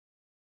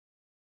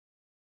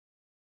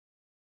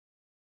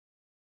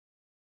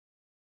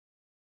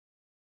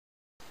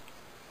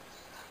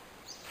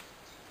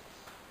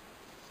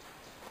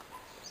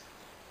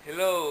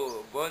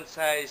Hello,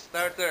 bonsai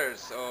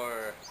starters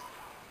or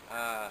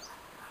uh,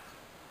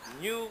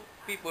 new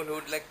people who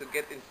would like to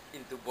get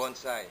into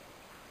bonsai.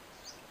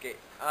 Okay,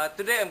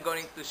 today I'm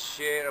going to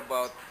share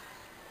about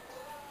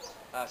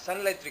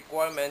sunlight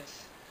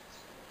requirements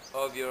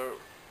of your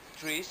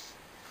trees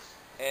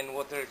and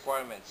water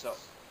requirements. So,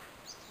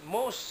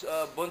 most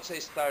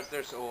bonsai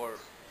starters or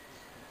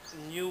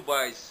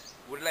newbies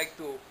would like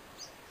to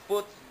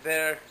put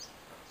their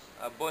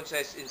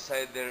bonsais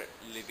inside their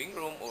living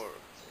room or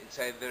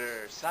inside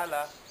their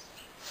sala.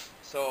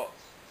 So,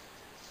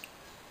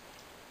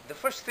 the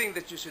first thing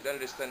that you should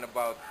understand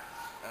about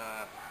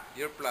uh,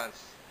 your plants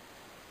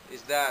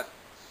is that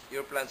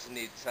your plants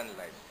need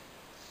sunlight.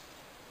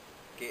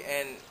 Okay,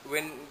 and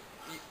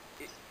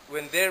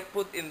when they're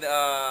put in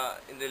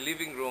the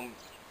living room,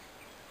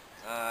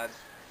 uh,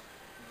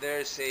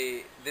 there's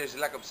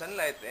lack of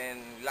sunlight and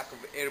lack of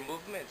air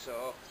movement.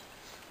 So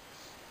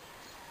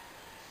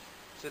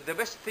the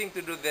best thing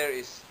to do there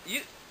is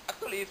you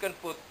can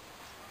put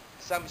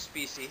some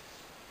species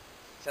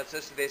such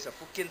as there's a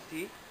pumpkin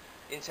tea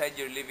inside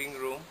your living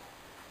room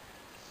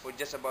for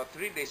just about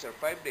 3 days or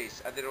 5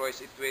 days.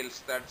 Otherwise, it will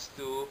starts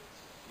to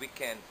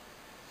weaken.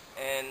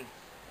 And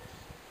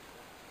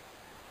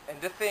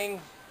the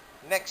thing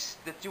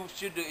next that you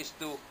should do is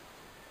to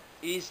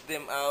ease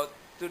them out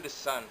to the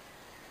sun.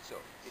 So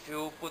if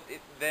you put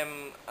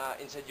them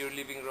inside your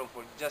living room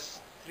for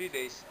just 3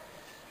 days,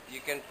 you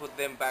can put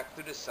them back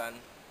to the sun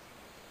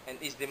and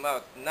ease them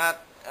out.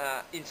 Not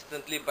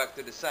instantly back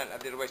to the sun.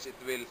 Otherwise, it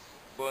will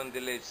burn the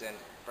leaves and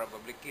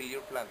probably kill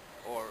your plant.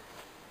 Or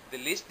the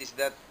least is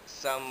that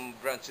some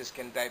branches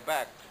can die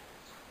back.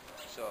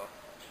 So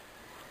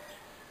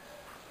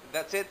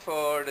that's it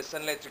for the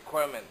sunlight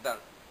requirement done.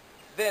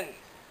 Then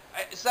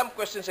some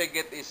questions I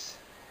get is,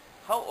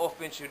 how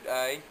often should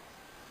I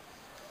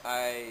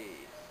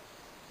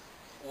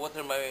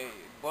water my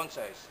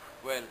bonsais?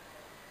 Well,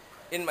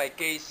 in my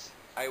case,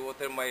 I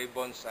water my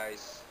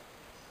bonsais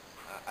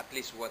at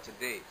least once a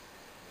day.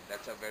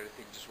 That's a very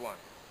tedious one.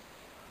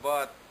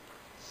 But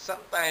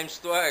sometimes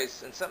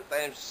twice, and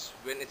sometimes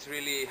when it's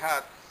really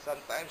hot,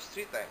 sometimes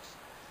 3 times.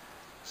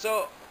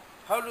 So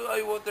how do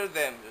I water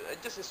them? I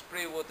just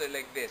spray water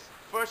like this.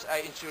 First,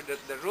 I ensure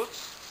that the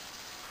roots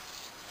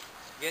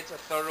gets a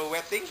thorough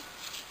wetting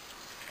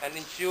and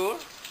ensure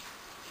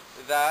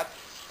that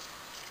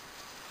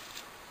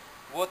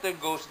water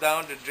goes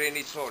down the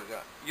drainage hole.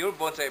 Your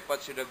bonsai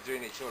pot should have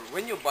drainage hole.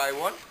 When you buy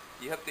one,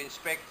 you have to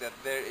inspect that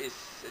there is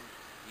a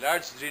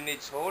large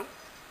drainage hole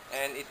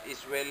and it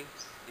is well,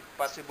 if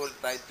possible,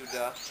 tied to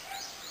the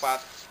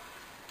pot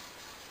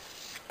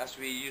as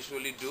we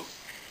usually do,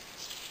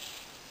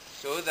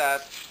 so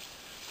that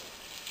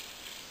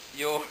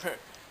your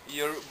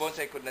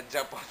bonsai could not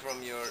jump out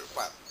from your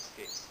pot.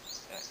 Okay,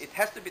 it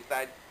has to be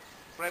tied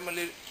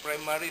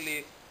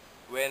primarily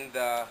when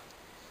the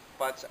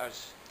pots are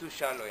too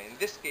shallow. In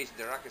this case,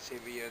 the rock is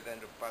heavier than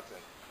the pot.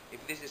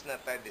 If this is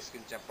not tied, this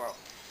can jump out.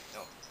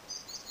 No.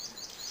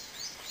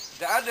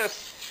 The other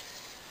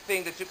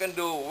thing that you can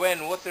do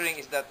when watering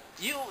is that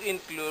you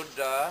include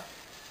the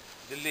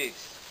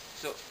leaves.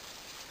 So,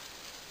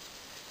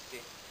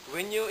 okay,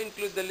 when you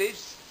include the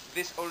leaves,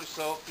 this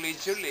also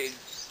cleans your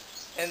leaves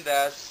and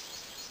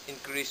thus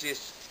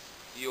increases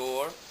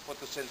your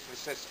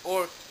photosynthesis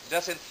or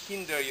doesn't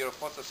hinder your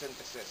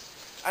photosynthesis.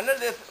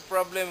 Another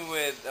problem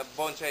with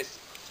bonsais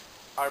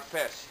are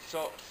pests.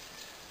 So,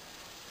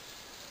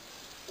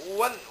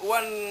 one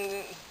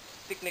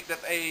technique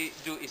that I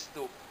do is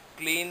to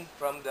clean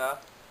from the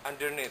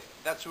underneath.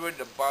 That's where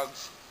the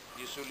bugs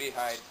usually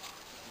hide,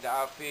 the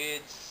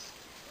aphids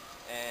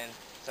and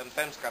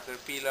sometimes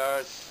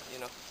caterpillars, you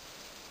know.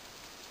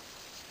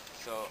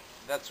 So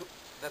that's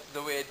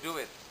the way I do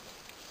it.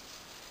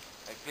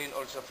 I clean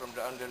also from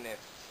the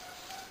underneath.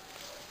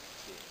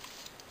 Okay.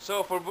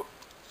 So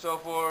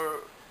for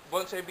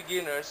bonsai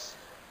beginners,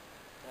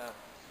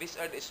 these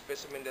are the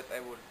specimen that I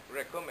would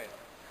recommend.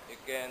 You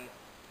can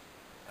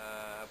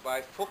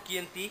buy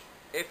Fukian tea,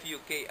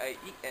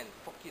 F-U-K-I-E-N,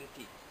 Fukian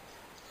tea,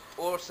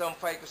 or some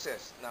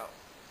ficuses. Now,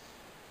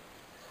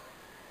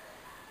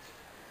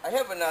 I'll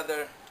get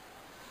another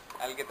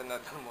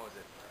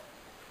model.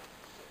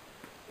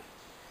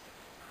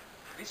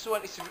 This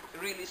one is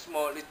really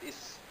small. It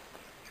is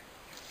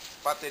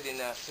potted in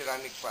a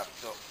ceramic pot.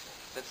 So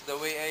that's the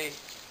way I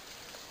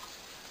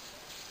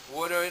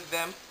water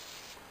them.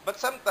 But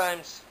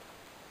sometimes,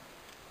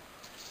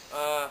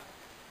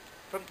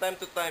 from time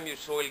to time, your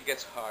soil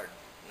gets hard,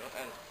 you know,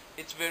 and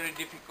it's very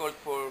difficult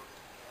for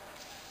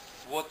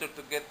water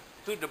to get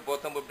to the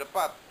bottom of the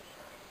pot.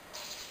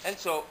 And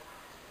so,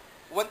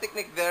 one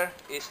technique there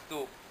is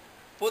to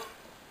put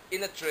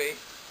in a tray,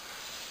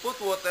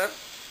 put water,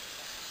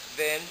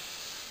 then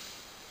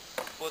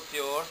put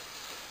your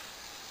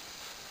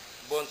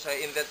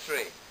bonsai in that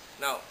tray.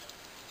 Now,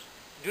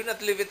 do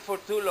not leave it for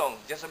too long,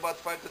 just about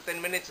 5 to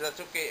 10 minutes, that's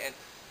okay. And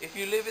if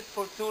you leave it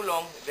for too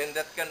long, then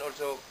that can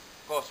also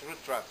cause root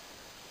rot.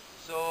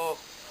 So,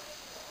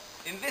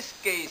 in this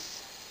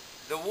case,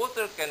 the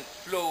water can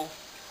flow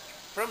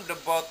from the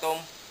bottom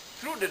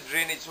through the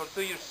drainage or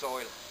to your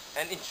soil.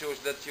 and ensures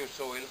that your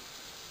soil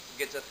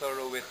gets a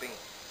thorough wetting.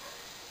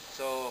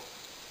 So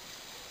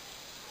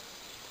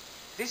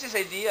this is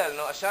ideal,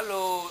 no? A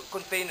shallow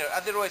container.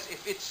 Otherwise,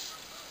 if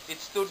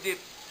it's too deep,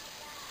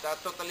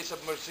 totally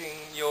submerging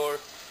your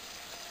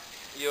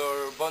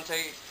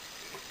bonsai,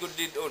 it could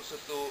lead also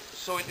to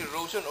soil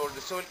erosion, or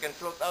the soil can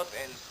float out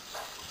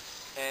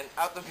and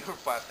out of your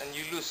pot, and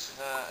you lose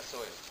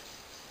soil.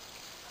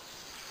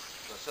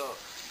 So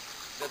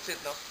that's it,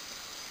 no?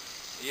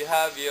 You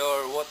have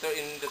your water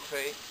in the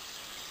tray,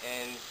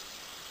 and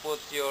put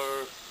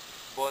your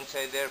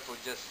bonsai there for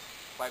just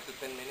 5 to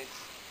 10 minutes,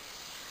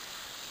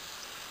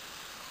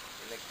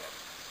 like that.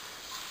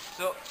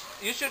 So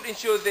you should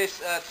ensure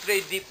this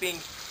tray dipping,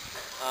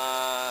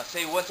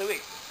 say once a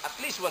week, at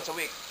least once a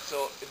week.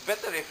 So it's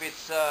better if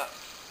it's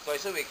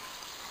twice a week,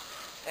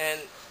 and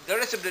the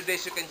rest of the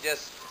days you can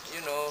just,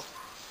 you know,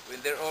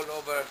 when they're all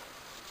over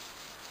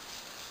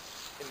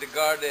in the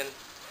garden,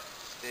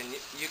 then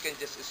you can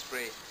just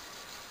spray.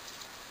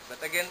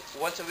 But again,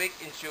 once a week,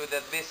 ensure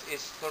that this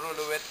is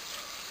thoroughly wet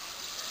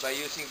by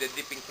using the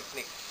dipping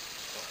technique.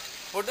 So,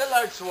 for the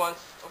large ones,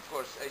 of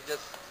course, I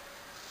just,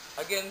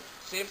 again,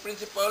 same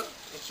principle,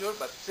 ensure,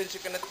 but since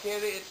you cannot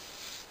carry it,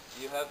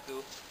 you have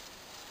to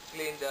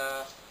clean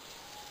the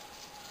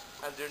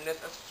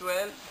underneath as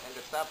well and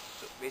the top.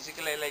 So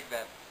basically like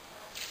that.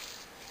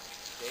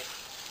 Okay,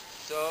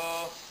 so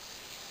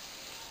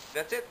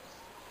that's it.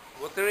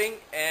 Watering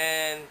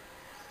and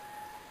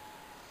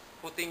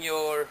putting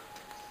your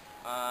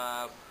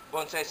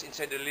bonsais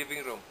inside the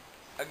living room.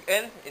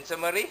 Again, in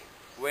summary,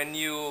 when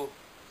you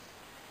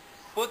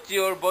put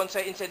your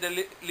bonsai inside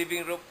the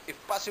living room, if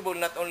possible,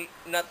 not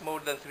more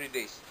than 3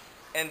 days.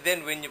 And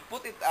then when you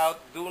put it out,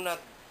 do not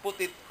put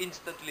it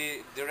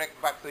instantly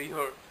direct back to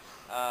your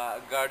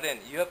garden.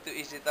 You have to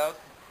ease it out,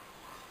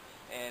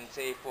 and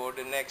say for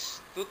the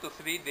next 2 to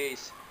 3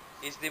 days,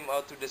 ease them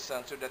out to the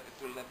sun so that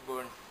it will not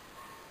burn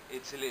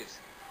its leaves.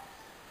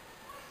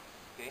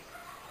 Okay.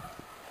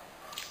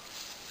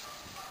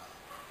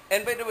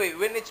 And by the way,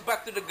 when it's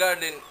back to the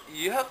garden,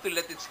 you have to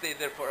let it stay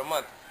there for a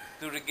month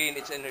to regain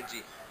its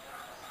energy.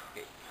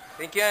 Okay.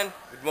 Thank you, Ann.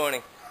 Good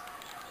morning.